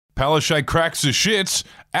Palaszczuk cracks the shits,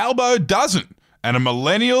 Albo doesn't, and a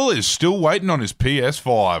millennial is still waiting on his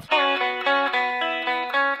PS5.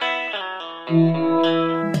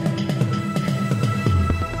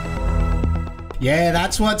 Yeah,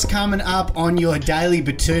 that's what's coming up on your Daily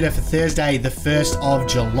Batuta for Thursday, the 1st of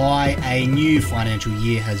July. A new financial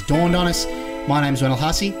year has dawned on us. My name's Wendell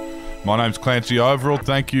Hussey. My name's Clancy Overall.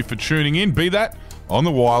 Thank you for tuning in, be that on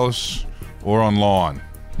the wireless or online.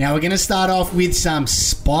 Now we're going to start off with some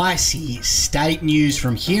spicy state news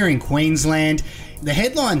from here in Queensland. The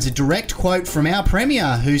headline's a direct quote from our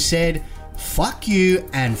Premier, who said, "Fuck you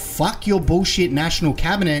and fuck your bullshit National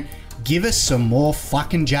Cabinet. Give us some more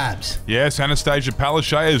fucking jabs." Yes, Anastasia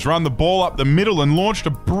Palaszczuk has run the ball up the middle and launched a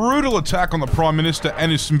brutal attack on the Prime Minister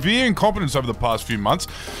and his severe incompetence over the past few months.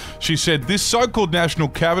 She said, "This so-called National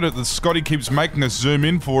Cabinet that Scotty keeps making us zoom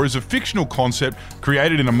in for is a fictional concept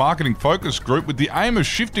created in a marketing focus group with the aim of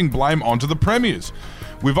shifting blame onto the premiers.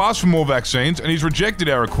 We've asked for more vaccines and he's rejected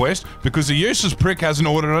our request because the useless prick hasn't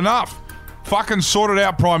ordered enough. Fucking sort it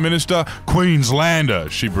out, Prime Minister. Queenslander,"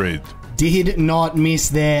 she breathed. Did not miss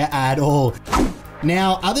there at all.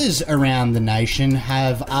 Now, others around the nation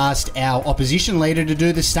have asked our opposition leader to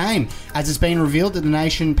do the same, as it's been revealed that the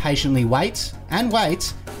nation patiently waits and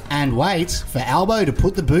waits and waits for Albo to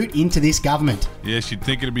put the boot into this government. Yes, you'd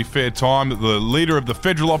think it'd be fair time that the leader of the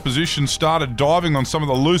federal opposition started diving on some of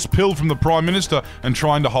the loose pill from the Prime Minister and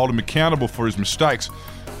trying to hold him accountable for his mistakes.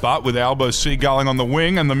 But with Albo seagulling on the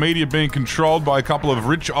wing and the media being controlled by a couple of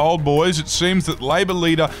rich old boys, it seems that Labor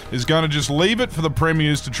leader is going to just leave it for the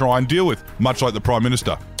premiers to try and deal with, much like the Prime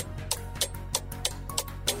Minister.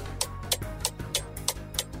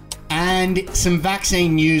 And some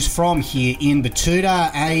vaccine news from here in Batuta.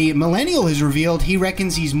 A millennial has revealed he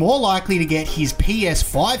reckons he's more likely to get his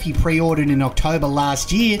PS5 he pre-ordered in October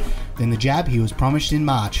last year than the jab he was promised in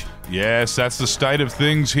March. Yes, that's the state of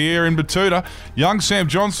things here in Batuta. Young Sam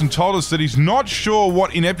Johnson told us that he's not sure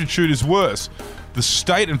what ineptitude is worse, the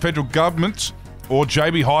state and federal governments or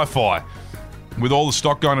JB Hi-Fi. With all the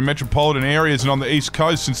stock going to metropolitan areas and on the East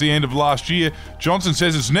Coast since the end of last year, Johnson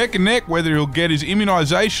says it's neck and neck whether he'll get his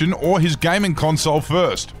immunisation or his gaming console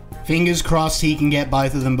first. Fingers crossed he can get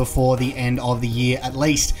both of them before the end of the year at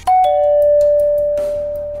least.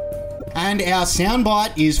 And our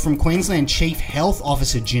soundbite is from Queensland Chief Health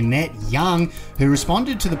Officer Jeanette Young, who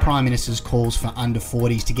responded to the Prime Minister's calls for under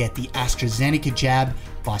 40s to get the AstraZeneca jab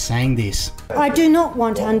by saying this. "I do not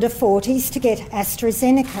want under 40s to get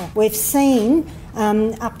AstraZeneca. We've seen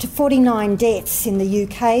up to 49 deaths in the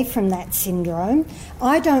UK from that syndrome.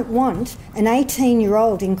 I don't want an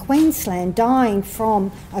 18-year-old in Queensland dying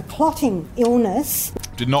from a clotting illness."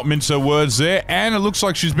 Did not mince her words there, and it looks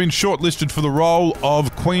like she's been shortlisted for the role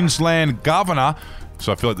of Queensland Governor.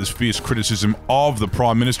 So I feel like this fierce criticism of the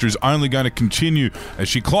Prime Minister is only going to continue as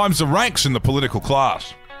she climbs the ranks in the political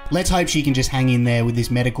class. Let's hope she can just hang in there with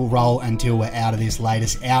this medical role until we're out of this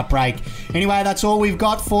latest outbreak. Anyway, that's all we've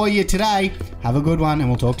got for you today. Have a good one, and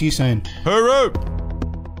we'll talk to you soon. Hooroo!